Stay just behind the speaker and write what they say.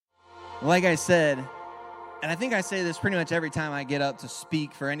Like I said, and I think I say this pretty much every time I get up to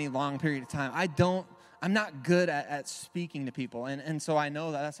speak for any long period of time, I'm not good at speaking to people. And so I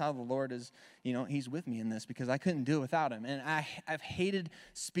know that's how the Lord is, he's with me in this because I couldn't do it without him. And I've hated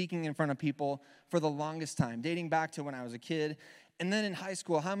speaking in front of people for the longest time, dating back to when I was a kid. And then in high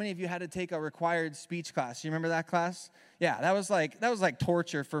school, how many of you had to take a required speech class? You remember that class? Yeah, that was like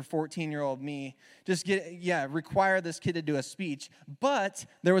torture for 14-year-old me. Require this kid to do a speech. But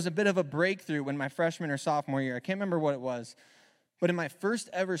there was a bit of a breakthrough when my freshman or sophomore year. I can't remember what it was. But in my first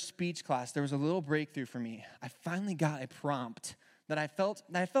ever speech class, there was a little breakthrough for me. I finally got a prompt that I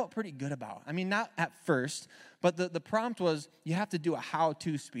felt pretty good about. I mean, not at first, but the prompt was you have to do a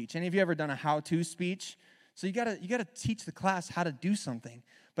how-to speech. Any of you ever done a how-to speech? So you gotta teach the class how to do something.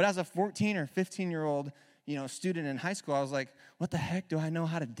 But as a 14 or 15-year-old, student in high school, I was like, what the heck do I know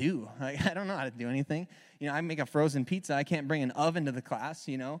how to do? Like, I don't know how to do anything. I make a frozen pizza. I can't bring an oven to the class,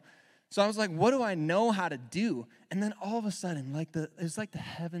 So I was like, what do I know how to do? And then all of a sudden, it was like the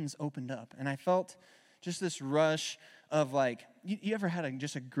heavens opened up. And I felt just this rush of you ever had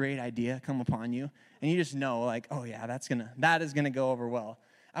just a great idea come upon you? And you just know oh yeah, that is gonna go over well.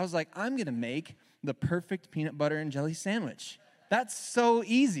 I was like, I'm gonna make the perfect peanut butter and jelly sandwich. That's so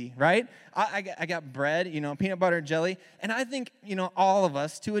easy, right? I got bread, peanut butter and jelly. And I think, all of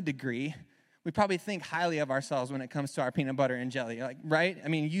us, to a degree, we probably think highly of ourselves when it comes to our peanut butter and jelly, right? I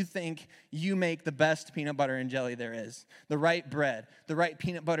mean, you think you make the best peanut butter and jelly there is. The right bread, the right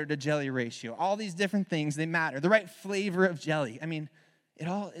peanut butter to jelly ratio. All these different things, they matter. The right flavor of jelly. I mean,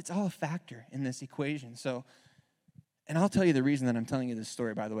 it's all a factor in this equation. So, and I'll tell you the reason that I'm telling you this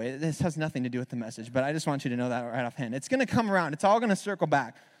story, by the way. This has nothing to do with the message, but I just want you to know that right offhand. It's going to come around. It's all going to circle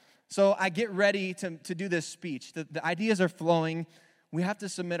back. So I get ready to do this speech. The ideas are flowing. We have to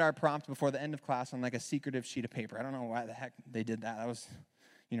submit our prompt before the end of class on a secretive sheet of paper. I don't know why the heck they did that. That was,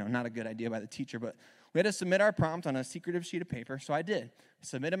 not a good idea by the teacher, but we had to submit our prompt on a secretive sheet of paper. So I did. I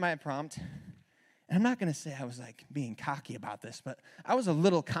submitted my prompt. And I'm not going to say I was being cocky about this, but I was a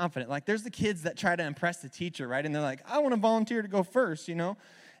little confident. There's the kids that try to impress the teacher, right? And they're like, I want to volunteer to go first, And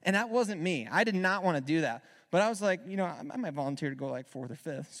that wasn't me. I did not want to do that. But I was like, I might volunteer to go fourth or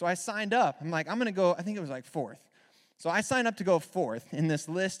fifth. So I signed up. I'm like, I'm going to go, I think it was fourth. So I signed up to go fourth in this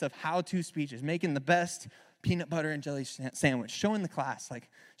list of how-to speeches, making the best peanut butter and jelly sandwich, showing the class,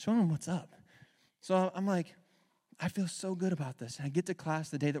 showing them what's up. So I'm like, I feel so good about this. And I get to class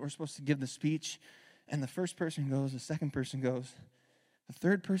the day that we're supposed to give the speech, and the first person goes, the second person goes, the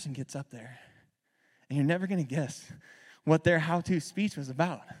third person gets up there. And you're never going to guess what their how-to speech was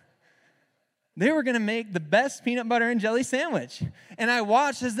about. They were going to make the best peanut butter and jelly sandwich. And I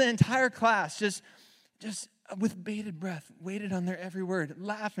watched as the entire class just with bated breath, waited on their every word,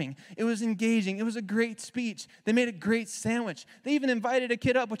 laughing. It was engaging. It was a great speech. They made a great sandwich. They even invited a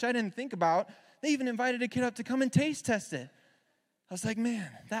kid up, which I didn't think about. They even invited a kid up to come and taste test it. I was like, man,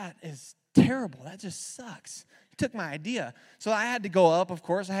 that is terrible. That just sucks. He took my idea. So I had to go up, of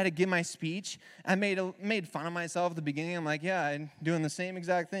course. I had to give my speech. I made fun of myself at the beginning. I'm like, yeah, I'm doing the same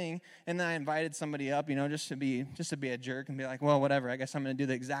exact thing. And then I invited somebody up, just to be a jerk and be like, well, whatever. I guess I'm going to do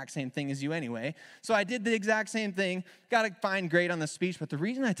the exact same thing as you anyway. So I did the exact same thing. Got a fine grade on the speech. But the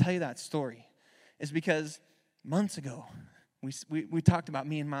reason I tell you that story is because months ago, we talked about,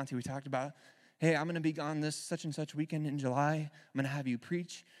 me and Monty, we talked about, hey, I'm going to be gone this such and such weekend in July. I'm going to have you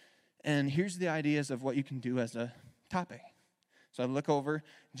preach. And here's the ideas of what you can do as a topic. So I look over,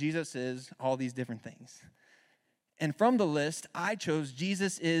 Jesus is all these different things. And from the list, I chose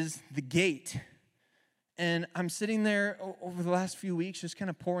Jesus is the gate. And I'm sitting there over the last few weeks just kind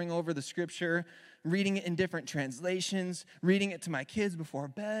of poring over the scripture, reading it in different translations, reading it to my kids before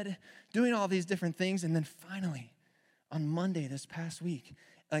bed, doing all these different things. And then finally, on Monday this past week,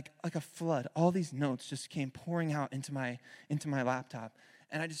 like a flood, all these notes just came pouring out into my laptop.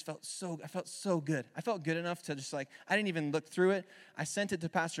 And I felt so good. I felt good enough to I didn't even look through it. I sent it to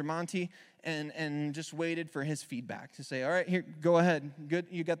Pastor Monty and just waited for his feedback to say, all right, here, go ahead. Good,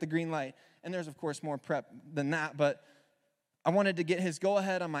 you got the green light. And there's, of course, more prep than that. But I wanted to get his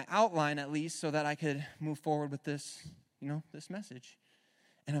go-ahead on my outline at least so that I could move forward with this, this message.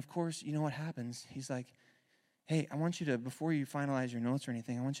 And, of course, you know what happens? He's like, hey, I want you to, before you finalize your notes or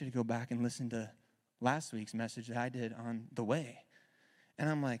anything, I want you to go back and listen to last week's message that I did on the way. And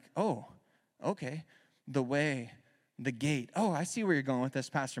I'm like, oh, okay, the way, the gate. Oh, I see where you're going with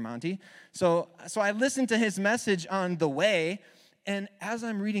this, Pastor Monty. So I listened to his message on the way, and as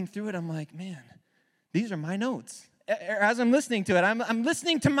I'm reading through it, I'm like, man, these are my notes. As I'm listening to it, I'm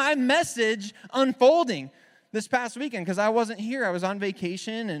listening to my message unfolding this past weekend because I wasn't here. I was on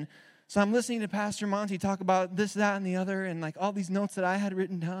vacation, and So I'm listening to Pastor Monty talk about this, that, and the other, and like all these notes that I had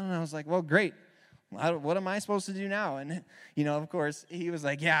written down, and I was like, well, great. What am I supposed to do now? And, of course, he was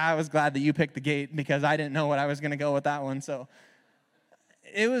like, yeah, I was glad that you picked the gate because I didn't know what I was going to go with that one. So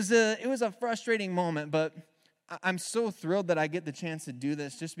it was a frustrating moment, but I'm so thrilled that I get the chance to do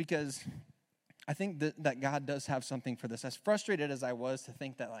this just because I think that God does have something for this. As frustrated as I was to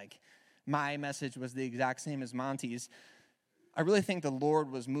think that, like, my message was the exact same as Monty's, I really think the Lord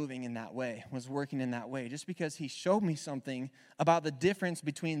was moving in that way, was working in that way, just because he showed me something about the difference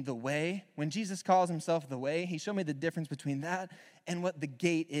between the way. When Jesus calls himself the way, he showed me the difference between that and what the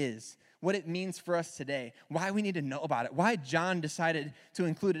gate is, what it means for us today, why we need to know about it, why John decided to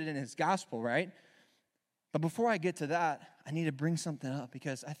include it in his gospel, right? But before I get to that, I need to bring something up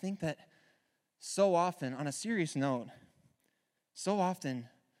because I think that so often, on a serious note, so often,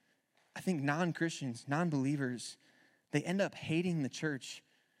 I think non-Christians, non-believers, they end up hating the church,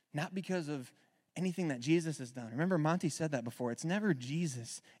 not because of anything that Jesus has done. Remember, Monty said that before. It's never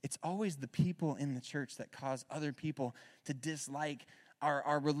Jesus. It's always the people in the church that cause other people to dislike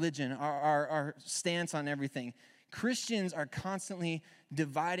our religion, our stance on everything. Christians are constantly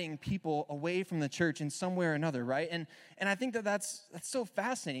dividing people away from the church in some way or another, right? And I think that's so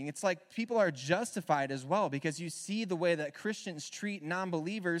fascinating. It's like people are justified as well because you see the way that Christians treat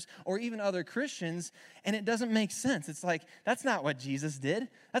non-believers or even other Christians, and it doesn't make sense. It's like, that's not what Jesus did.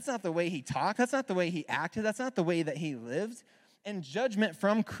 That's not the way he talked. That's not the way he acted. That's not the way that he lived. And judgment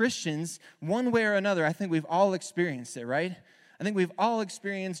from Christians, one way or another, I think we've all experienced it, right? I think we've all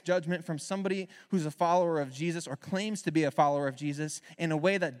experienced judgment from somebody who's a follower of Jesus or claims to be a follower of Jesus in a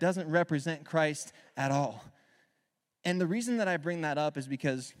way that doesn't represent Christ at all. And the reason that I bring that up is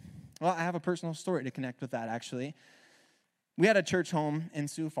because, well, I have a personal story to connect with that, actually. We had a church home in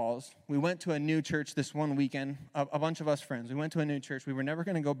Sioux Falls. We went to a new church this one weekend, a bunch of us friends. We went to a new church. We were never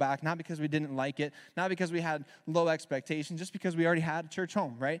going to go back, not because we didn't like it, not because we had low expectations, just because we already had a church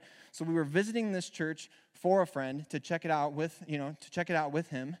home, right? So we were visiting this church for a friend to check it out with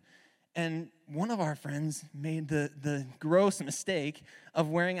him. And one of our friends made the gross mistake of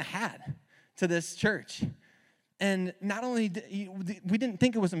wearing a hat to this church. And not only we didn't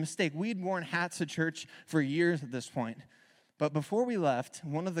think it was a mistake. We'd worn hats to church for years at this point. But before we left,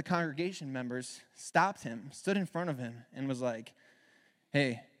 one of the congregation members stopped him, stood in front of him, and was like,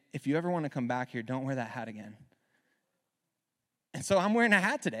 hey, if you ever want to come back here, don't wear that hat again. And so I'm wearing a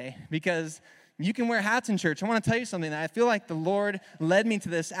hat today because you can wear hats in church. I want to tell you something that I feel like the Lord led me to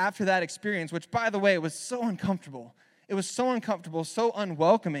this after that experience, which, by the way, was so uncomfortable. It was so uncomfortable, so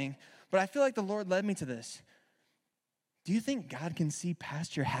unwelcoming, but I feel like the Lord led me to this. Do you think God can see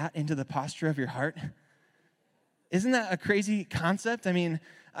past your hat into the posture of your heart? Isn't that a crazy concept? I mean,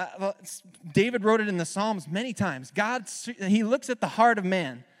 David wrote it in the Psalms many times. He looks at the heart of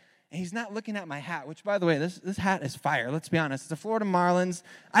man, and he's not looking at my hat, which, by the way, this hat is fire. Let's be honest. It's the Florida Marlins.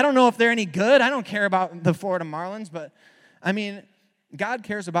 I don't know if they're any good. I don't care about the Florida Marlins, but, I mean, God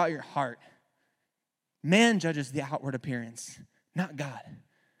cares about your heart. Man judges the outward appearance, not God.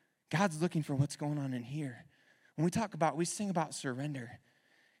 God's looking for what's going on in here. When we sing about surrender,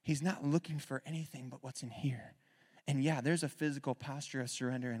 he's not looking for anything but what's in here. And yeah, there's a physical posture of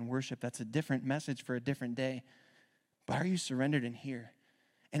surrender and worship. That's a different message for a different day. But are you surrendered in here?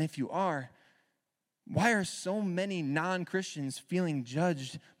 And if you are, why are so many non-Christians feeling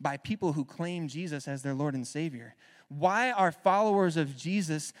judged by people who claim Jesus as their Lord and Savior? Why are followers of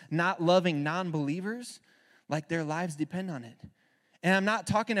Jesus not loving non-believers like their lives depend on it? And I'm not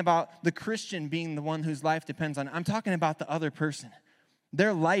talking about the Christian being the one whose life depends on it. I'm talking about the other person.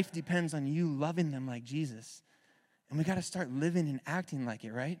 Their life depends on you loving them like Jesus. And we got to start living and acting like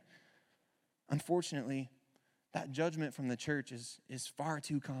it, right? Unfortunately, that judgment from the church is far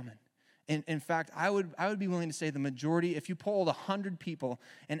too common. In fact, I would be willing to say the majority, if you polled 100 people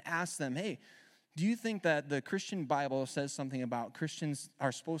and asked them, hey, do you think that the Christian Bible says something about Christians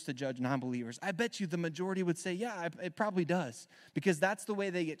are supposed to judge non-believers? I bet you the majority would say, yeah, it probably does, because that's the way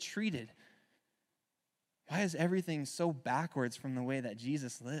they get treated. Why is everything so backwards from the way that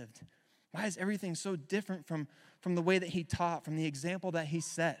Jesus lived? Why is everything so different from the way that he taught, from the example that he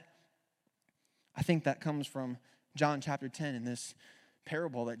set? I think that comes from John chapter 10 in this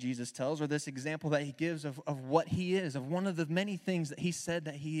parable that Jesus tells, or this example that he gives of what he is, of one of the many things that he said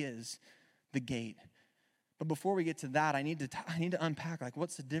that he is, the gate. But before we get to that, I need to unpack, like,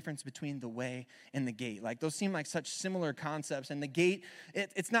 what's the difference between the way and the gate? Like, those seem like such similar concepts. And the gate,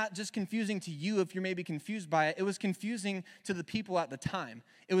 it's not just confusing to you if you're maybe confused by it. It was confusing to the people at the time.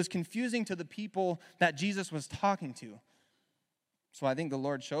 It was confusing to the people that Jesus was talking to. So I think the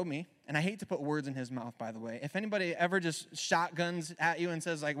Lord showed me, and I hate to put words in his mouth, by the way. If anybody ever just shotguns at you and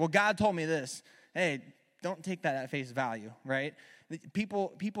says, like, well, God told me this, hey, don't take that at face value, right?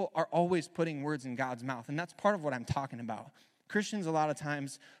 People are always putting words in God's mouth, and that's part of what I'm talking about. Christians a lot of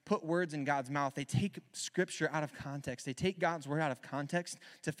times put words in God's mouth. They take Scripture out of context. They take God's word out of context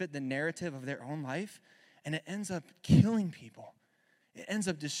to fit the narrative of their own life, and it ends up killing people. It ends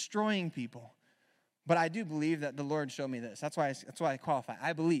up destroying people. But I do believe that the Lord showed me this. That's why I qualify.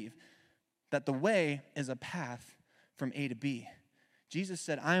 I believe that the way is a path from A to B. Jesus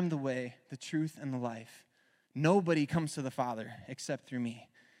said, I am the way, the truth, and the life. Nobody comes to the Father except through me.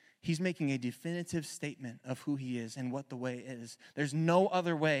 He's making a definitive statement of who he is and what the way is. There's no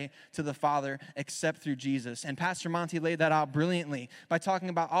other way to the Father except through Jesus. And Pastor Monty laid that out brilliantly by talking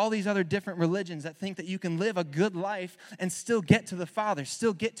about all these other different religions that think that you can live a good life and still get to the Father,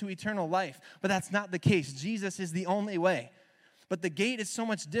 still get to eternal life. But that's not the case. Jesus is the only way. But the gate is so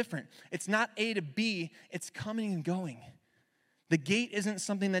much different. It's not A to B, it's coming and going. The gate isn't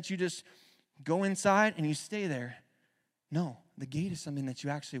something that you just go inside and you stay there. No, the gate is something that you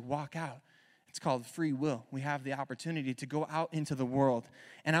actually walk out. It's called free will. We have the opportunity to go out into the world.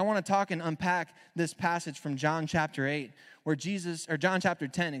 And I want to talk and unpack this passage from John chapter 8, John chapter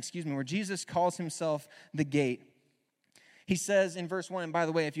 10, where Jesus calls himself the gate. He says in verse 1, and by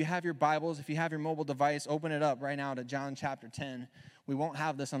the way, if you have your Bibles, if you have your mobile device, open it up right now to John chapter 10. We won't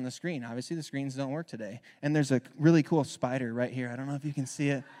have this on the screen. Obviously, the screens don't work today. And there's a really cool spider right here. I don't know if you can see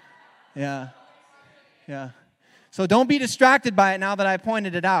it. Yeah. So don't be distracted by it now that I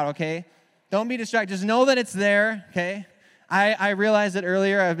pointed it out, okay? Don't be distracted. Just know that it's there, okay? I realized it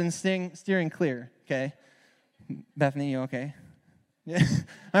earlier. I've been steering clear, okay? Bethany, you okay? Yeah.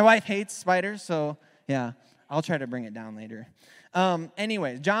 My wife hates spiders, so yeah, I'll try to bring it down later.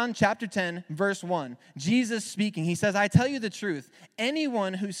 Anyways, John chapter 10, verse 1. Jesus speaking, he says, I tell you the truth.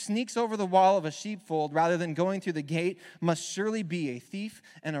 Anyone who sneaks over the wall of a sheepfold rather than going through the gate must surely be a thief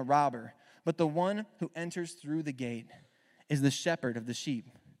and a robber. But the one who enters through the gate is the shepherd of the sheep.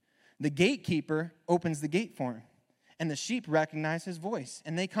 The gatekeeper opens the gate for him, and the sheep recognize his voice,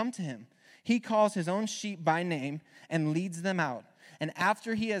 and they come to him. He calls his own sheep by name and leads them out. And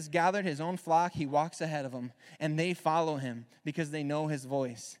after he has gathered his own flock, he walks ahead of them, and they follow him because they know his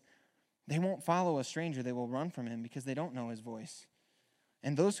voice. They won't follow a stranger. They will run from him because they don't know his voice.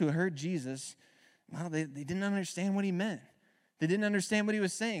 And those who heard Jesus, well, they didn't understand what he meant. They didn't understand what he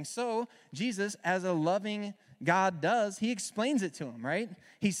was saying. So Jesus, as a loving God does, he explains it to him, right?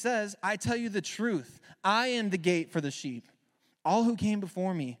 He says, I tell you the truth. I am the gate for the sheep. All who came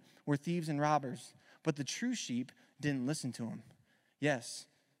before me were thieves and robbers, but the true sheep didn't listen to him. Yes,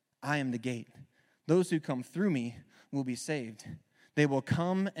 I am the gate. Those who come through me will be saved. They will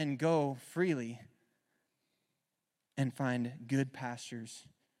come and go freely and find good pastures.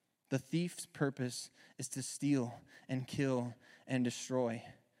 The thief's purpose is to steal and kill and destroy.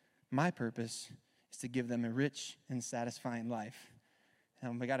 My purpose is to give them a rich and satisfying life.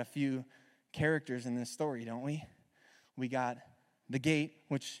 We got a few characters in this story, don't we? We got the gate,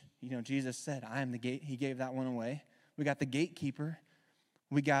 which, Jesus said, I am the gate. He gave that one away. We got the gatekeeper.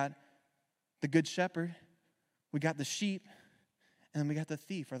 We got the good shepherd. We got the sheep. And then we got the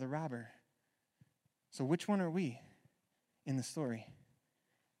thief or the robber. So which one are we in the story?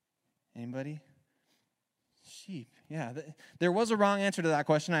 Anybody? Sheep. Yeah, there was a wrong answer to that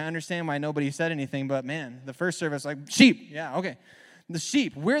question. I understand why nobody said anything, but man, the first service, like, sheep. Yeah, okay. The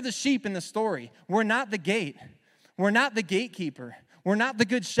sheep. We're the sheep in the story. We're not the gate. We're not the gatekeeper. We're not the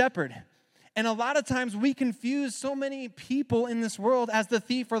good shepherd. And a lot of times we confuse so many people in this world as the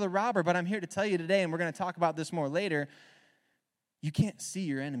thief or the robber, but I'm here to tell you today, and we're going to talk about this more later, you can't see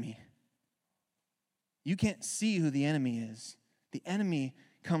your enemy. You can't see who the enemy is. The enemy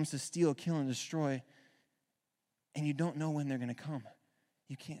comes to steal, kill, and destroy, and you don't know when they're going to come.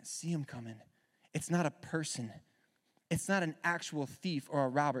 You can't see them coming. It's not a person. It's not an actual thief or a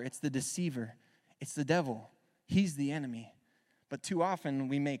robber. It's the deceiver. It's the devil. He's the enemy. But too often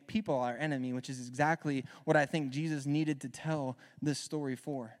we make people our enemy, which is exactly what I think Jesus needed to tell this story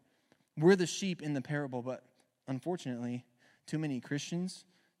for. We're the sheep in the parable, but unfortunately, too many Christians,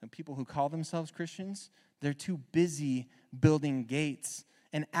 the people who call themselves Christians, they're too busy building gates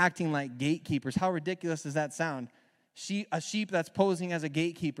and acting like gatekeepers. How ridiculous does that sound? A sheep that's posing as a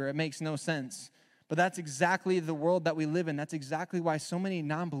gatekeeper, it makes no sense. But that's exactly the world that we live in. That's exactly why so many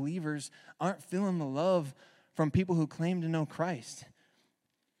non-believers aren't feeling the love from people who claim to know Christ.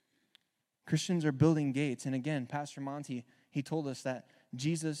 Christians are building gates. And again, Pastor Monty, he told us that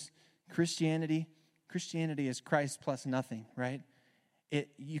Christianity is Christ plus nothing, right?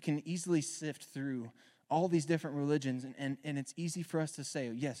 You can easily sift through all these different religions, and it's easy for us to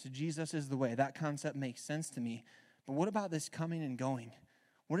say, yes, Jesus is the way. That concept makes sense to me. But what about this coming and going?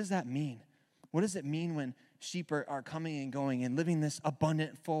 What does that mean? What does it mean when sheep are coming and going and living this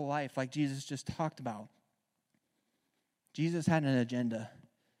abundant, full life like Jesus just talked about? Jesus had an agenda.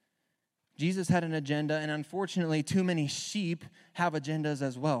 Jesus had an agenda, and unfortunately, too many sheep have agendas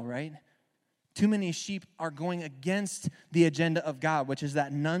as well, right? Too many sheep are going against the agenda of God, which is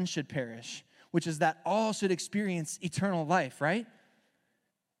that none should perish, which is that all should experience eternal life, right?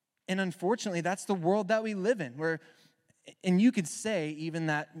 And unfortunately, that's the world that we live in, and you could say even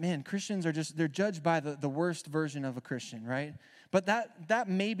that, man, Christians are they're judged by the worst version of a Christian, right? But that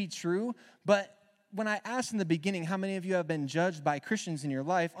may be true, but when I asked in the beginning how many of you have been judged by Christians in your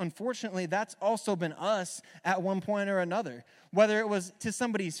life, unfortunately, that's also been us at one point or another. Whether it was to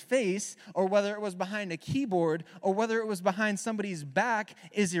somebody's face, or whether it was behind a keyboard, or whether it was behind somebody's back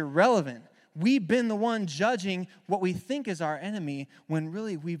is irrelevant. We've been the one judging what we think is our enemy, when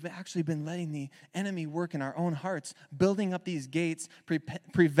really we've actually been letting the enemy work in our own hearts, building up these gates,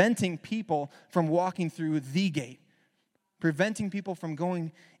 preventing people from walking through the gate, preventing people from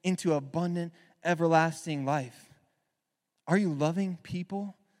going into abundant, everlasting life. Are you loving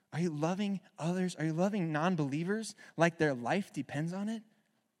people? Are you loving others? Are you loving non-believers like their life depends on it?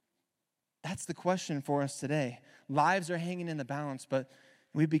 That's the question for us today. Lives are hanging in the balance, but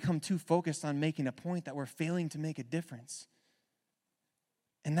we've become too focused on making a point that we're failing to make a difference.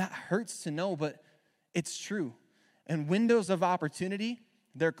 And that hurts to know, but it's true. And windows of opportunity,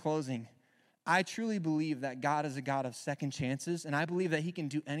 they're closing. I truly believe that God is a God of second chances, and I believe that he can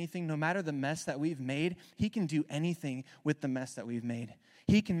do anything, no matter the mess that we've made. He can do anything with the mess that we've made.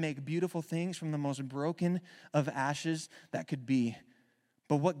 He can make beautiful things from the most broken of ashes that could be.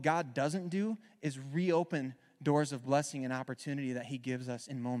 But what God doesn't do is reopen doors of blessing and opportunity that he gives us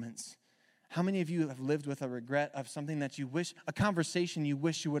in moments. How many of you have lived with a regret of something that you wish, a conversation you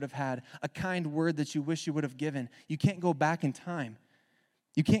wish you would have had, a kind word that you wish you would have given? You can't go back in time.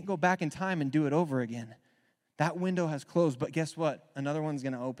 You can't go back in time and do it over again. That window has closed, but guess what? Another one's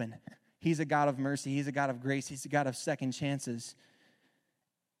going to open. He's a God of mercy. He's a God of grace. He's a God of second chances.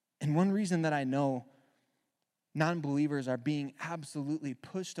 And one reason that I know non-believers are being absolutely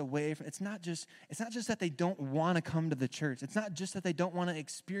pushed away from, it's not just that they don't want to come to the church. It's not just that they don't want to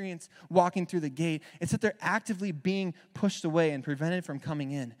experience walking through the gate. It's that they're actively being pushed away and prevented from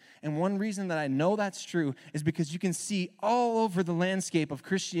coming in. And one reason that I know that's true is because you can see all over the landscape of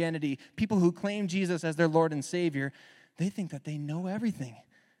Christianity, people who claim Jesus as their Lord and Savior, they think that they know everything.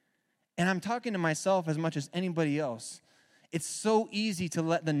 And I'm talking to myself as much as anybody else. It's so easy to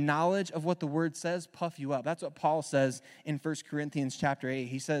let the knowledge of what the word says puff you up. That's what Paul says in 1 Corinthians chapter 8.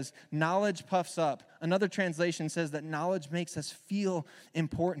 He says, knowledge puffs up. Another translation says that knowledge makes us feel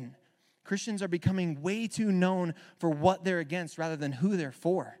important. Christians are becoming way too known for what they're against rather than who they're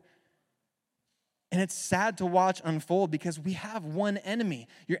for. And it's sad to watch unfold because we have one enemy.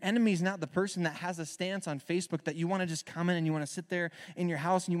 Your enemy is not the person that has a stance on Facebook that you want to just comment and you want to sit there in your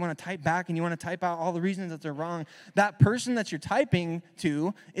house and you want to type back and you want to type out all the reasons that they're wrong. That person that you're typing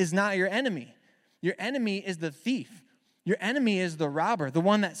to is not your enemy. Your enemy is the thief. Your enemy is the robber, the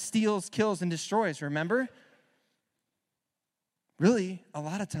one that steals, kills, and destroys, remember? Really, a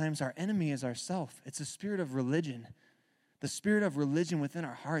lot of times our enemy is ourself. It's a spirit of religion. The spirit of religion within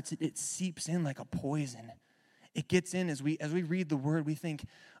our hearts, it seeps in like a poison. It gets in as we read the word, we think,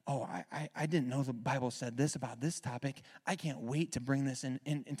 oh, I didn't know the Bible said this about this topic. I can't wait to bring this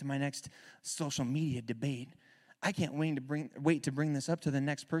into my next social media debate. I can't wait to bring this up to the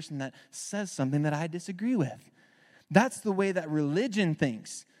next person that says something that I disagree with. That's the way that religion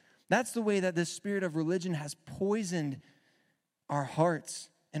thinks. That's the way that this spirit of religion has poisoned our hearts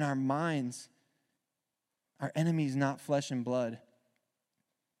and our minds. Our enemy is not flesh and blood.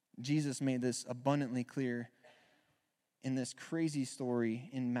 Jesus made this abundantly clear in this crazy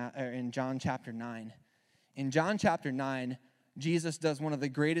story in John chapter 9. In John chapter 9, Jesus does one of the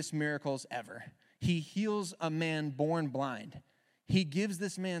greatest miracles ever. He heals a man born blind. He gives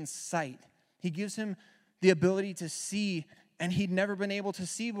this man sight. He gives him the ability to see, and he'd never been able to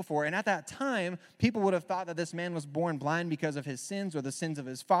see before. And at that time, people would have thought that this man was born blind because of his sins or the sins of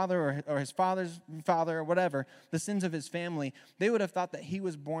his father or his father's father or whatever, the sins of his family. They would have thought that he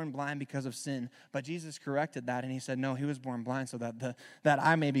was born blind because of sin. But Jesus corrected that, and he said, no, he was born blind so that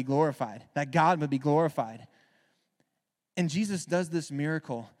I may be glorified, that God would be glorified. And Jesus does this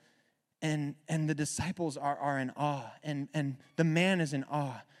miracle, and the disciples are in awe, and the man is in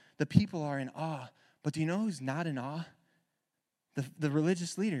awe. The people are in awe. But do you know who's not in awe? The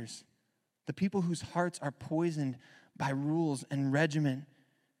religious leaders, the people whose hearts are poisoned by rules and regimen.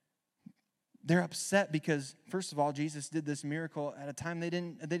 they're upset because, first of all, Jesus did this miracle at a time they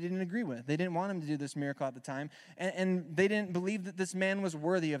didn't agree with. They didn't want him to do this miracle at the time, and they didn't believe that this man was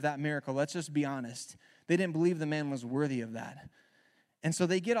worthy of that miracle. Let's just be honest. They didn't believe the man was worthy of that. And so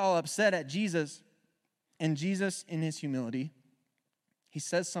they get all upset at Jesus, and Jesus, in his humility, he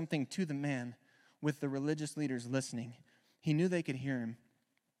says something to the man with the religious leaders listening. He knew they could hear him,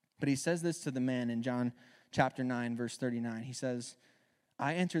 but he says this to the man in John chapter 9, verse 39. He says,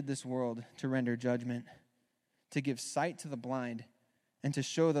 I entered this world to render judgment, to give sight to the blind, and to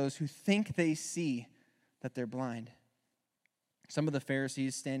show those who think they see that they're blind. Some of the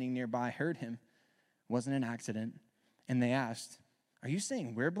Pharisees standing nearby heard him. It wasn't an accident. And they asked, are you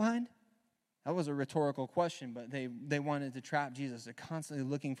saying we're blind? That was a rhetorical question, but they wanted to trap Jesus. They're constantly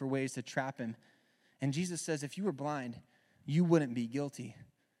looking for ways to trap him. And Jesus says, if you were blind, you wouldn't be guilty.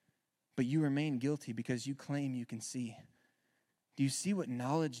 But you remain guilty because you claim you can see. Do you see what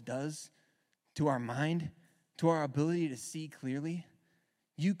knowledge does to our mind, to our ability to see clearly?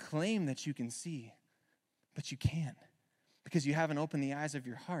 You claim that you can see, but you can't because you haven't opened the eyes of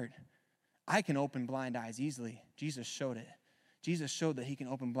your heart. I can open blind eyes easily. Jesus showed it. Jesus showed that he can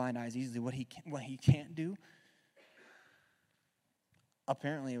open blind eyes easily. What he can't do,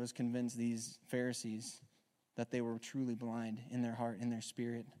 apparently it was convince these Pharisees that they were truly blind in their heart, in their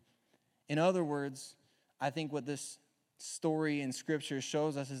spirit. In other words, I think what this story in Scripture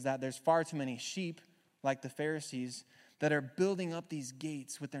shows us is that there's far too many sheep, like the Pharisees, that are building up these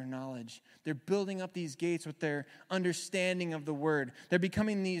gates with their knowledge. They're building up these gates with their understanding of the word. They're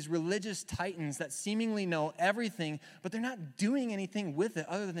becoming these religious titans that seemingly know everything, but they're not doing anything with it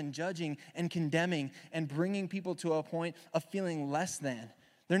other than judging and condemning and bringing people to a point of feeling less than.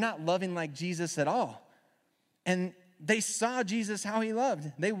 They're not loving like Jesus at all. And they saw Jesus how he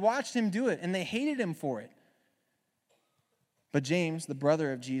loved. They watched him do it, and they hated him for it. But James, the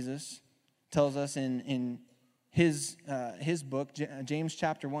brother of Jesus, tells us in his book, James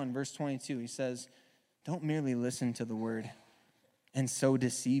chapter 1, verse 22, he says, don't merely listen to the word and so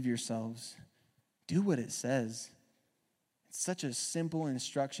deceive yourselves. Do what it says. It's such a simple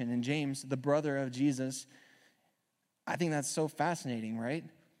instruction. And James, the brother of Jesus, I think that's so fascinating, right?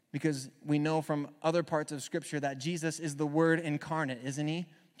 Because we know from other parts of Scripture that Jesus is the Word incarnate, isn't he?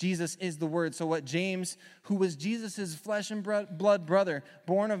 Jesus is the Word. So what James, who was Jesus' flesh and blood brother,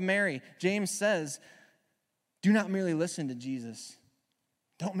 born of Mary, James says, do not merely listen to Jesus.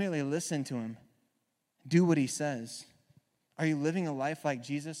 Don't merely listen to him. Do what he says. Are you living a life like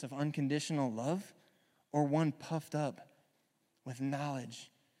Jesus of unconditional love, or one puffed up with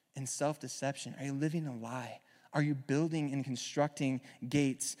knowledge and self-deception? Are you living a lie? Are you building and constructing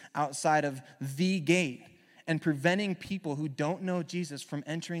gates outside of the gate and preventing people who don't know Jesus from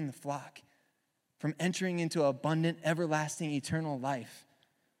entering the flock, from entering into abundant, everlasting, eternal life?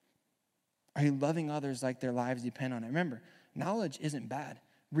 Are you loving others like their lives depend on it? Remember, knowledge isn't bad.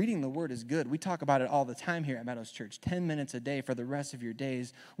 Reading the word is good. We talk about it all the time here at Meadows Church. 10 minutes a day for the rest of your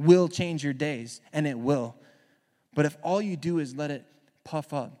days will change your days, and it will. But if all you do is let it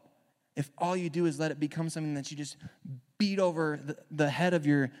puff up, if all you do is let it become something that you just beat over the head of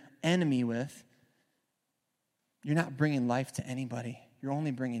your enemy with, you're not bringing life to anybody. You're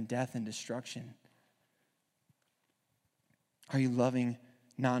only bringing death and destruction. Are you loving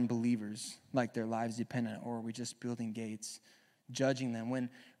non-believers like their lives depend on it, or are we just building gates, judging them? When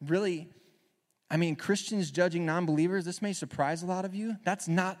really, Christians judging non-believers, this may surprise a lot of you. That's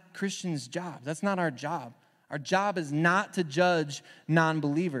not Christians' job. That's not our job. Our job is not to judge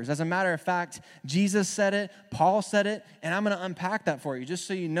non-believers. As a matter of fact, Jesus said it, Paul said it, and I'm going to unpack that for you just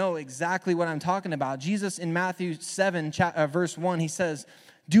so you know exactly what I'm talking about. Jesus in Matthew 7, verse 1, he says,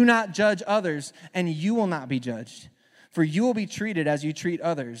 do not judge others, and you will not be judged. For you will be treated as you treat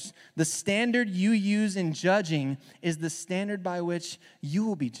others. The standard you use in judging is the standard by which you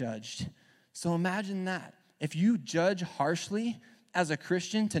will be judged. So imagine that. If you judge harshly as a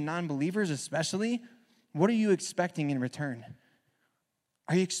Christian to non-believers especially, what are you expecting in return?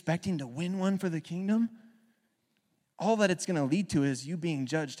 Are you expecting to win one for the kingdom? All that it's going to lead to is you being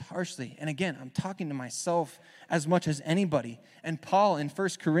judged harshly. And again, I'm talking to myself as much as anybody. And Paul in 1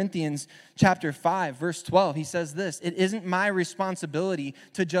 Corinthians chapter 5, verse 12, he says this, it isn't my responsibility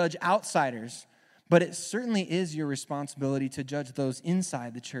to judge outsiders, but it certainly is your responsibility to judge those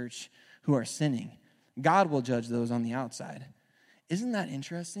inside the church who are sinning. God will judge those on the outside. Isn't that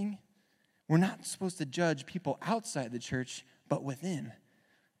interesting? We're not supposed to judge people outside the church, but within.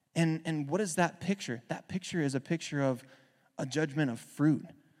 And what is that picture? That picture is a picture of a judgment of fruit.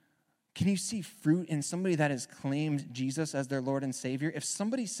 Can you see fruit in somebody that has claimed Jesus as their Lord and Savior? If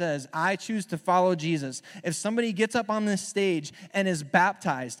somebody says, I choose to follow Jesus, if somebody gets up on this stage and is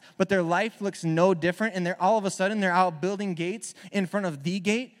baptized, but their life looks no different, and all of a sudden they're out building gates in front of the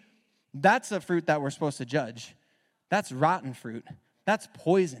gate, that's a fruit that we're supposed to judge. That's rotten fruit. That's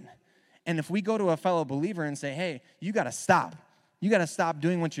poison. And if we go to a fellow believer and say, hey, you got to stop. You got to stop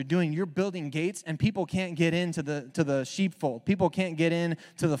doing what you're doing. You're building gates, and people can't get into the sheepfold. People can't get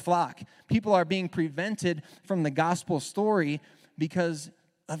into the flock. People are being prevented from the gospel story because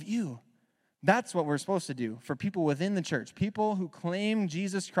of you. That's what we're supposed to do for people within the church, people who claim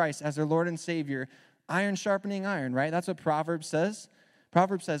Jesus Christ as their Lord and Savior. Iron sharpening iron, right? That's what Proverbs says.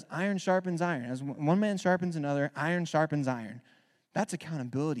 Proverbs says, iron sharpens iron. As one man sharpens another, iron sharpens iron. That's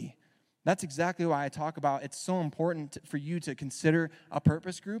accountability. That's exactly why I talk about it's so important for you to consider a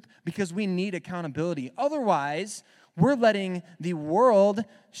purpose group, because we need accountability. Otherwise, we're letting the world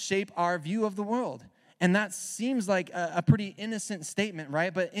shape our view of the world. And that seems like a pretty innocent statement,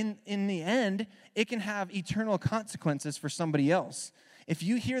 right? But in the end, it can have eternal consequences for somebody else. If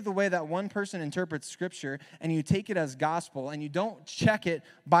you hear the way that one person interprets Scripture and you take it as gospel and you don't check it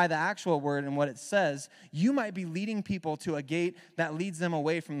by the actual word and what it says, you might be leading people to a gate that leads them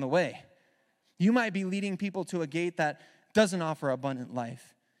away from the way. You might be leading people to a gate that doesn't offer abundant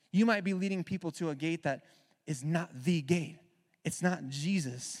life. You might be leading people to a gate that is not the gate. It's not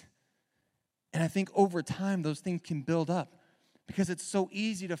Jesus. And I think over time, those things can build up because it's so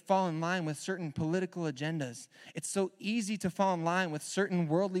easy to fall in line with certain political agendas. It's so easy to fall in line with certain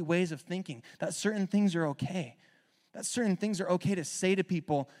worldly ways of thinking, that certain things are okay. That certain things are okay to say to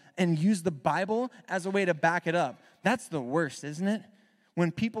people and use the Bible as a way to back it up. That's the worst, isn't it?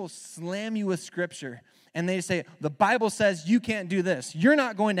 When people slam you with Scripture and they say, the Bible says you can't do this. You're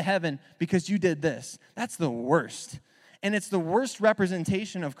not going to heaven because you did this. That's the worst. And it's the worst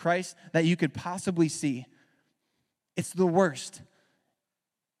representation of Christ that you could possibly see. It's the worst.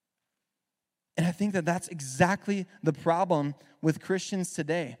 And I think that that's exactly the problem with Christians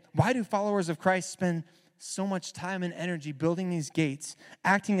today. Why do followers of Christ spend so much time and energy building these gates,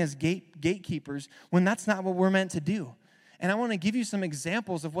 acting as gatekeepers, when that's not what we're meant to do? And I want to give you some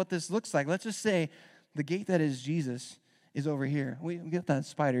examples of what this looks like. Let's just say the gate that is Jesus is over here. We get that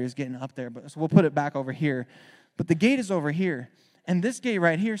spider is getting up there, but so we'll put it back over here. But the gate is over here. And this gate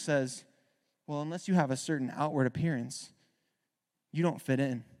right here says, well, unless you have a certain outward appearance, you don't fit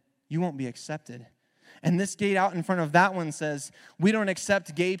in. You won't be accepted. And this gate out in front of that one says, we don't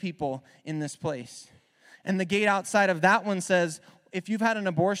accept gay people in this place. And the gate outside of that one says, if you've had an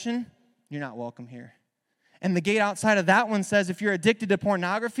abortion, you're not welcome here. And the gate outside of that one says, if you're addicted to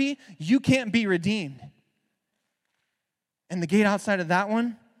pornography, you can't be redeemed. And the gate outside of that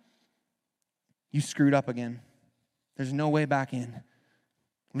one, you screwed up again. There's no way back in.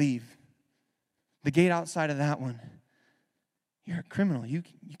 Leave. The gate outside of that one, you're a criminal. You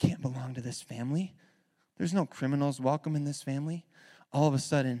can't belong to this family. There's no criminals welcome in this family. All of a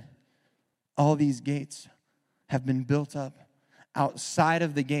sudden, all these gates have been built up outside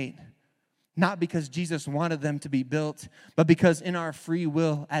of the gate. Not because Jesus wanted them to be built, but because in our free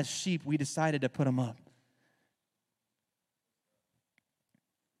will as sheep, we decided to put them up.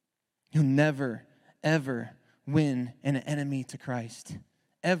 You'll never, ever win an enemy to Christ.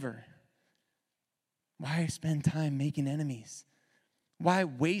 Ever. Why spend time making enemies? Why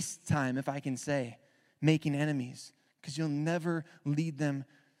waste time, if I can say, making enemies? Because you'll never lead them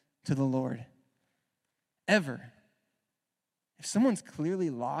to the Lord. Ever. If someone's clearly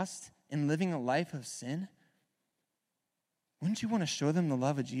lost in living a life of sin, wouldn't you want to show them the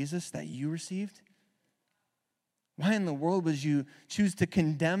love of Jesus that you received? Why in the world would you choose to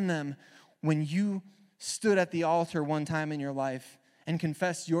condemn them when you stood at the altar one time in your life and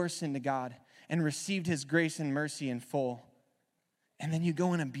confessed your sin to God and received His grace and mercy in full? And then you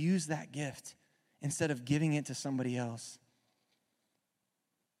go and abuse that gift instead of giving it to somebody else.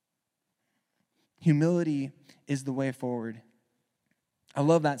 Humility is the way forward. I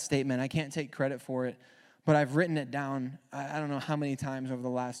love that statement. I can't take credit for it, but I've written it down, I don't know how many times over the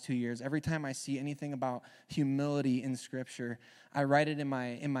last 2 years. Every time I see anything about humility in Scripture, I write it in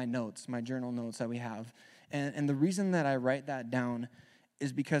my notes, my journal notes that we have. And the reason that I write that down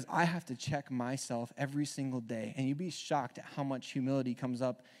is because I have to check myself every single day. And you'd be shocked at how much humility comes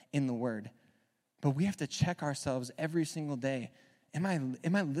up in the Word. But we have to check ourselves every single day. Am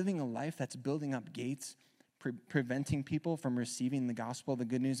I living a life that's building up gates, preventing people from receiving the gospel, the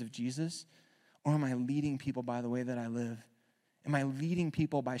good news of Jesus? Or am I leading people by the way that I live? Am I leading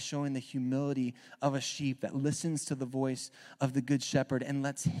people by showing the humility of a sheep that listens to the voice of the good shepherd and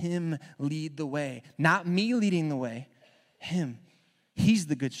lets him lead the way? Not me leading the way, him. He's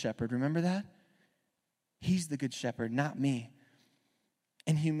the good shepherd. Remember that? He's the good shepherd, not me.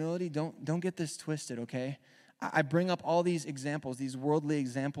 And humility, don't get this twisted, okay? I bring up all these examples, these worldly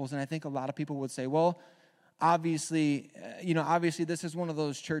examples, and I think a lot of people would say, well, obviously this is one of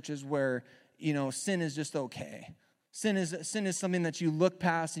those churches where, sin is just okay. Sin is something that you look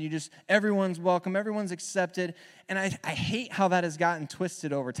past and everyone's welcome, everyone's accepted. And I hate how that has gotten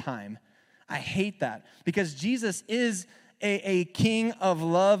twisted over time. I hate that because Jesus is a king of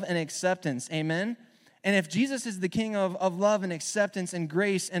love and acceptance. Amen? And if Jesus is the king of love and acceptance and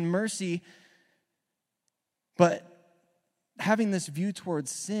grace and mercy, but having this view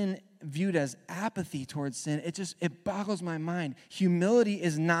towards sin viewed as apathy towards sin, it boggles my mind. Humility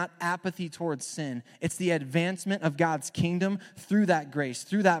is not apathy towards sin. It's the advancement of God's kingdom through that grace,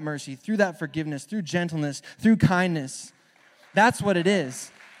 through that mercy, through that forgiveness, through gentleness, through kindness. That's what it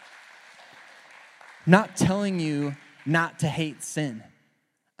is. Not telling you not to hate sin.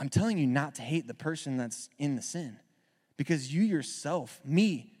 I'm telling you not to hate the person that's in the sin. Because you yourself,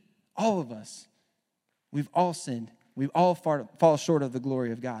 me, all of us, we've all sinned. We all fall short of the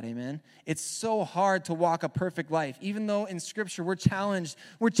glory of God, amen? It's so hard to walk a perfect life, even though in Scripture we're challenged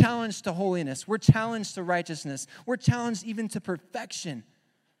to holiness, we're challenged to righteousness, we're challenged even to perfection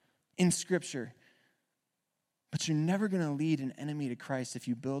in Scripture. But you're never going to lead an enemy to Christ if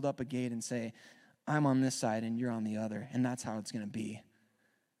you build up a gate and say, I'm on this side and you're on the other, and that's how it's going to be.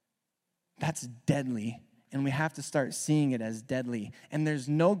 That's deadly, and we have to start seeing it as deadly. And there's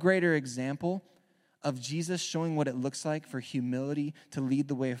no greater example of Jesus showing what it looks like for humility to lead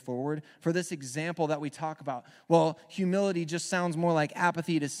the way forward. For this example that we talk about, well, humility just sounds more like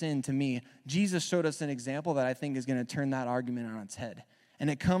apathy to sin to me. Jesus showed us an example that I think is going to turn that argument on its head.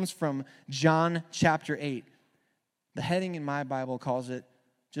 And it comes from John chapter 8. The heading in my Bible calls it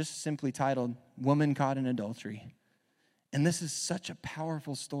just simply titled, Woman Caught in Adultery. And this is such a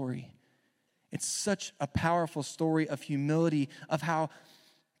powerful story. It's such a powerful story of humility, of how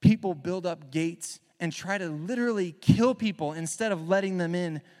people build up gates and try to literally kill people instead of letting them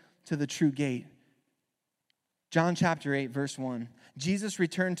in to the true gate. John chapter 8, verse 1. Jesus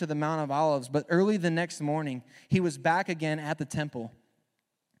returned to the Mount of Olives, but early the next morning, he was back again at the temple.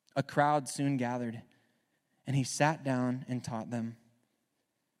 A crowd soon gathered, and he sat down and taught them.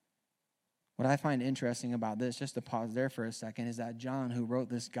 What I find interesting about this, just to pause there for a second, is that John, who wrote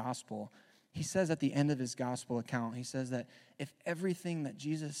this gospel, he says at the end of his gospel account, he says that if everything that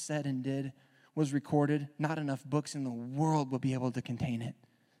Jesus said and did was recorded, not enough books in the world would be able to contain it.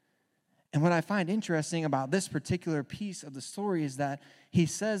 And what I find interesting about this particular piece of the story is that he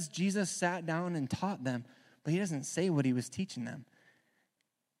says Jesus sat down and taught them, but he doesn't say what he was teaching them.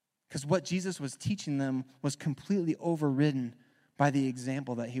 Because what Jesus was teaching them was completely overridden by the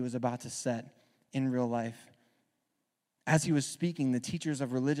example that he was about to set in real life. As he was speaking, the teachers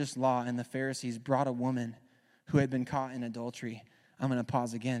of religious law and the Pharisees brought a woman who had been caught in adultery. I'm going to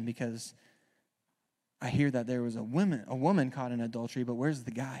pause again because I hear that there was a woman caught in adultery, but where's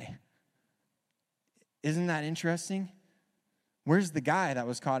the guy? Isn't that interesting? Where's the guy that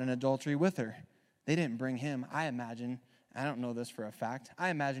was caught in adultery with her? They didn't bring him. I imagine, I don't know this for a fact, I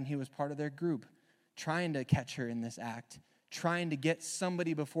imagine he was part of their group trying to catch her in this act, trying to get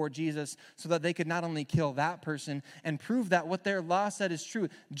somebody before Jesus so that they could not only kill that person and prove that what their law said is true.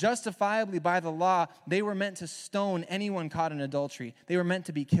 Justifiably by the law, they were meant to stone anyone caught in adultery. They were meant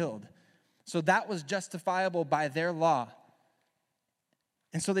to be killed. So that was justifiable by their law.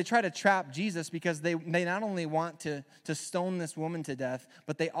 And so they try to trap Jesus because they not only want to stone this woman to death,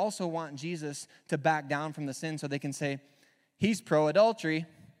 but they also want Jesus to back down from the sin so they can say, he's pro-adultery.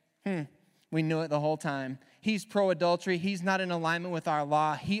 We knew it the whole time. He's pro-adultery. He's not in alignment with our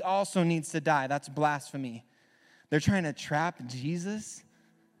law. He also needs to die. That's blasphemy. They're trying to trap Jesus.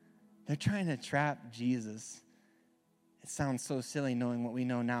 They're trying to trap Jesus. It sounds so silly knowing what we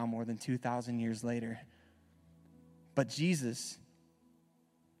know now more than 2,000 years later. But Jesus,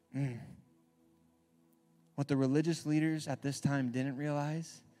 what the religious leaders at this time didn't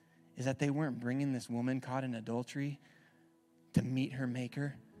realize is that they weren't bringing this woman caught in adultery to meet her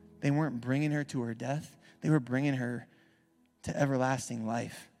maker. They weren't bringing her to her death. They were bringing her to everlasting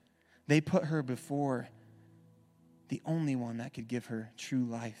life. They put her before the only one that could give her true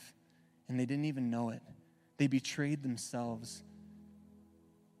life, and they didn't even know it. They betrayed themselves.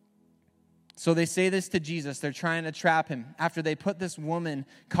 So they say this to Jesus. They're trying to trap him after they put this woman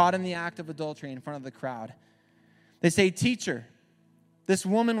caught in the act of adultery in front of the crowd. They say, "Teacher, this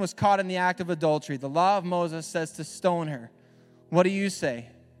woman was caught in the act of adultery. The law of Moses says to stone her. What do you say?"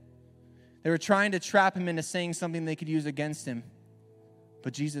 They were trying to trap him into saying something they could use against him.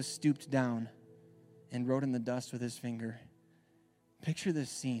 But Jesus stooped down and wrote in the dust with his finger, Picture this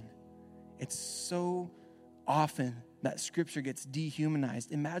scene. It's so often that scripture gets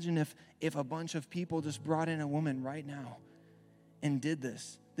dehumanized. Imagine if a bunch of people just brought in a woman right now and did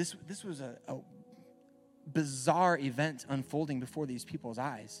this. This was a bizarre event unfolding before these people's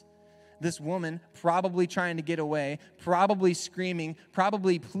eyes. This woman probably trying to get away, probably screaming,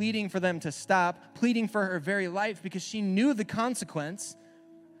 probably pleading for them to stop, pleading for her very life because she knew the consequence,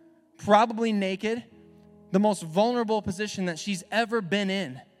 probably naked, the most vulnerable position that she's ever been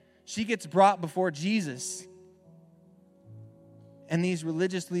in. She gets brought before Jesus. And these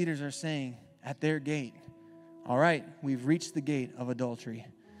religious leaders are saying at their gate, all right, we've reached the gate of adultery.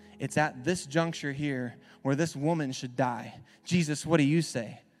 It's at this juncture here where this woman should die. Jesus, what do you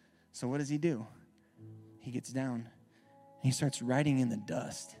say? So what does he do? He gets down and he starts writing in the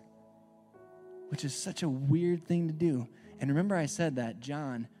dust, which is such a weird thing to do. And remember I said that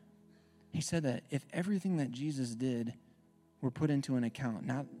John, he said that if everything that Jesus did were put into an account,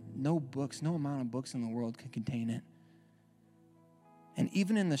 no amount of books in the world could contain it. And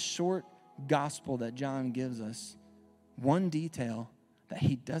even in the short gospel that John gives us, one detail that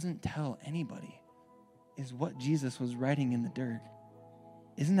he doesn't tell anybody is what Jesus was writing in the dirt.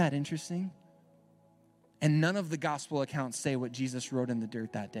 Isn't that interesting? And none of the gospel accounts say what Jesus wrote in the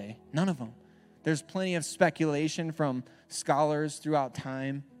dirt that day. None of them. There's plenty of speculation from scholars throughout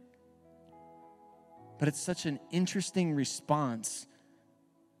time. But it's such an interesting response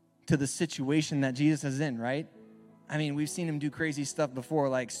to the situation that Jesus is in, right? I mean, we've seen him do crazy stuff before,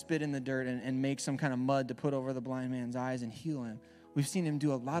 like spit in the dirt and make some kind of mud to put over the blind man's eyes and heal him. We've seen him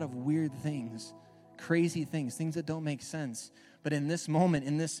do a lot of weird things, crazy things that don't make sense. But in this moment,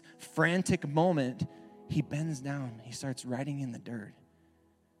 in this frantic moment, he bends down. He starts writing in the dirt.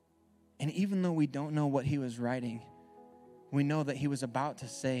 And even though we don't know what he was writing, we know that he was about to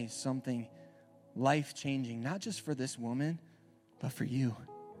say something life-changing, not just for this woman, but for you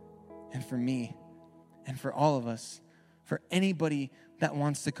and for me and for all of us, for anybody that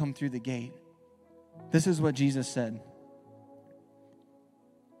wants to come through the gate. This is what Jesus said.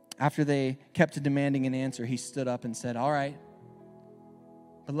 After they kept demanding an answer, he stood up and said, all right,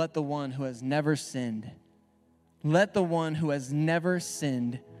 but let the one who has never sinned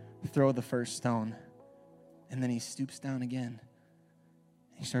throw the first stone. And then he stoops down again.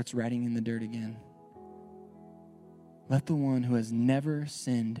 He starts writing in the dirt again. Let the one who has never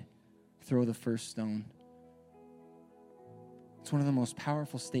sinned throw the first stone. It's one of the most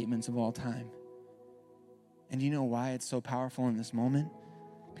powerful statements of all time. And do you know why it's so powerful in this moment?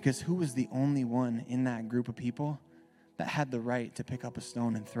 Because who was the only one in that group of people that had the right to pick up a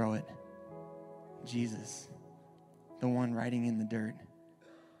stone and throw it? Jesus, the one writing in the dirt,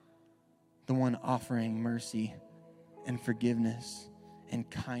 the one offering mercy and forgiveness and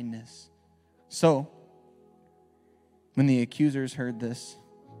kindness. So, when the accusers heard this,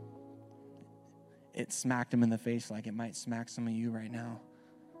 it smacked them in the face like it might smack some of you right now.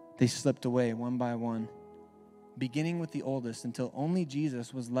 They slipped away one by one, beginning with the oldest, until only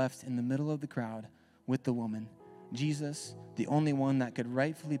Jesus was left in the middle of the crowd with the woman. Jesus, the only one that could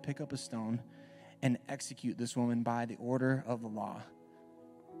rightfully pick up a stone and execute this woman by the order of the law.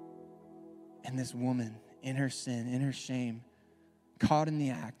 And this woman, in her sin, in her shame, caught in the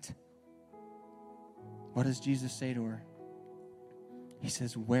act, what does Jesus say to her? He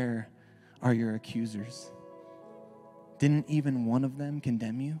says, where are your accusers? Didn't even one of them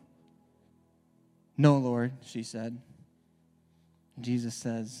condemn you? No, Lord, she said. Jesus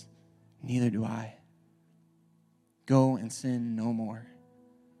says, neither do I. Go and sin no more.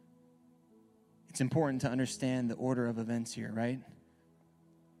 It's important to understand the order of events here, right?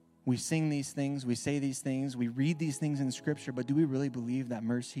 We sing these things, we say these things, we read these things in Scripture, but do we really believe that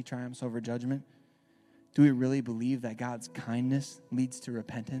mercy triumphs over judgment? Do we really believe that God's kindness leads to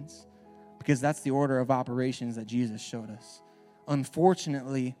repentance? Because that's the order of operations that Jesus showed us.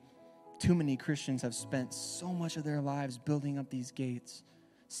 Unfortunately, too many Christians have spent so much of their lives building up these gates,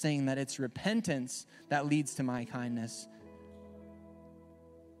 saying that it's repentance that leads to my kindness.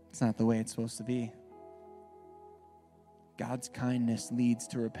 It's not the way it's supposed to be. God's kindness leads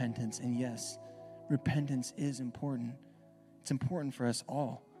to repentance. And yes, repentance is important. It's important for us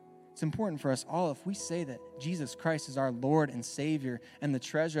all. It's important for us all. If we say that Jesus Christ is our Lord and Savior and the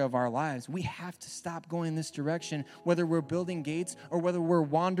treasure of our lives, we have to stop going in this direction, whether we're building gates or whether we're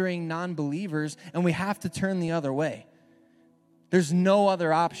wandering non-believers, and we have to turn the other way. There's no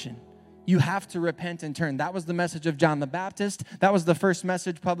other option. You have to repent and turn. That was the message of John the Baptist. That was the first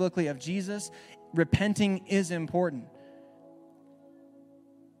message publicly of Jesus. Repenting is important.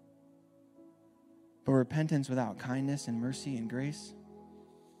 But repentance without kindness and mercy and grace,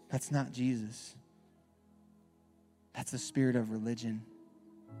 that's not Jesus. That's the spirit of religion.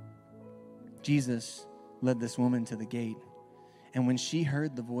 Jesus led this woman to the gate. And when she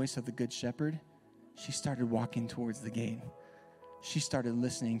heard the voice of the Good Shepherd, she started walking towards the gate. She started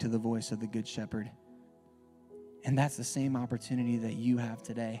listening to the voice of the Good Shepherd. And that's the same opportunity that you have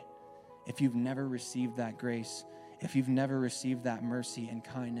today. If you've never received that grace, if you've never received that mercy and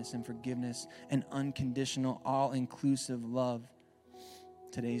kindness and forgiveness and unconditional, all-inclusive love,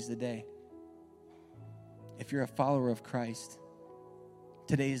 today's the day. If you're a follower of Christ,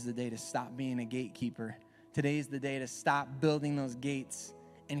 today's the day to stop being a gatekeeper. Today's the day to stop building those gates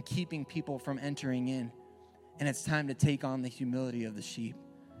and keeping people from entering in. And it's time to take on the humility of the sheep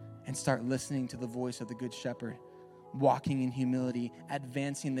and start listening to the voice of the Good Shepherd, walking in humility,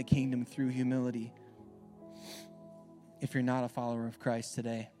 advancing the kingdom through humility. If you're not a follower of Christ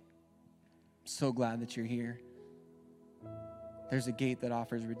today, I'm so glad that you're here. There's a gate that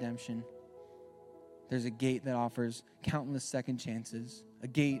offers redemption. There's a gate that offers countless second chances. A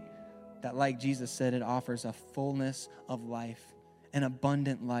gate that, like Jesus said, it offers a fullness of life, an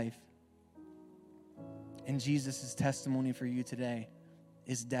abundant life. And Jesus' testimony for you today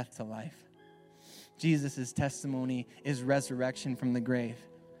is death to life. Jesus' testimony is resurrection from the grave.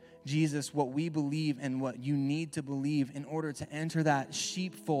 Jesus, what we believe and what you need to believe in order to enter that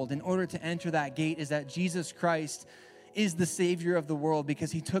sheepfold, in order to enter that gate, is that Jesus Christ is the Savior of the world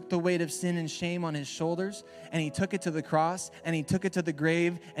because he took the weight of sin and shame on his shoulders, and he took it to the cross, and he took it to the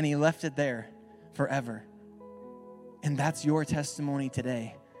grave, and he left it there forever. And that's your testimony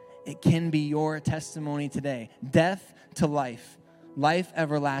today. It can be your testimony today. Death to life, life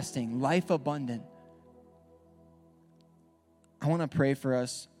everlasting, life abundant. I want to pray for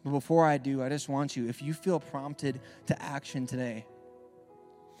us, but before I do, I just want you, if you feel prompted to action today,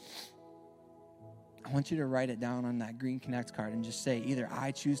 I want you to write it down on that green Connect card and just say, either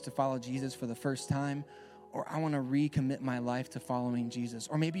I choose to follow Jesus for the first time, or I want to recommit my life to following Jesus.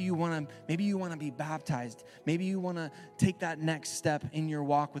 Or maybe you want to be baptized. Maybe you want to take that next step in your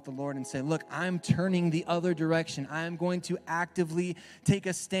walk with the Lord and say, look, I'm turning the other direction. I'm going to actively take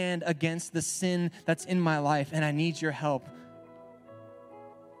a stand against the sin that's in my life, and I need your help.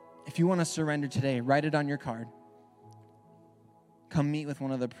 If you want to surrender today, write it on your card. Come meet with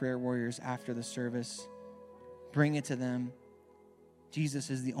one of the prayer warriors after the service. Bring it to them. Jesus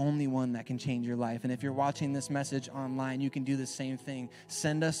is the only one that can change your life. And if you're watching this message online, you can do the same thing.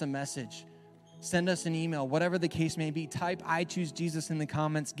 Send us a message. Send us an email, whatever the case may be. Type I choose Jesus in the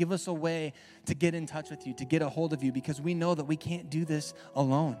comments. Give us a way to get in touch with you, to get a hold of you, because we know that we can't do this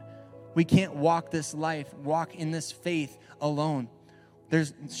alone. We can't walk this life, walk in this faith alone.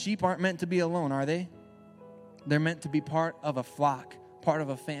 Sheep aren't meant to be alone, are they? They're meant to be part of a flock, part of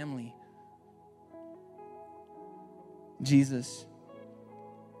a family. Jesus,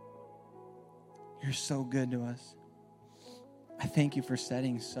 you're so good to us. I thank you for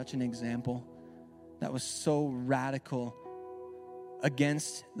setting such an example that was so radical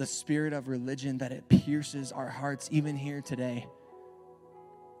against the spirit of religion that it pierces our hearts even here today.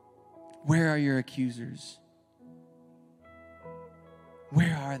 Where are your accusers?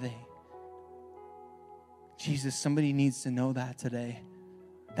 Where are they? Jesus, somebody needs to know that today,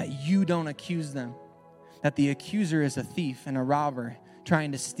 that you don't accuse them, that the accuser is a thief and a robber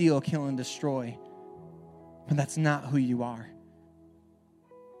trying to steal, kill, and destroy. But that's not who you are.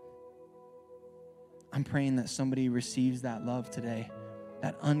 I'm praying that somebody receives that love today,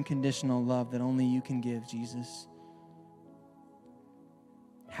 that unconditional love that only you can give, Jesus.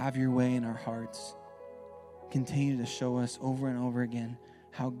 Have your way in our hearts. Continue to show us over and over again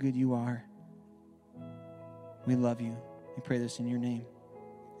how good you are. We love you. We pray this in your name.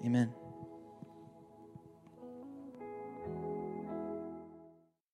 Amen.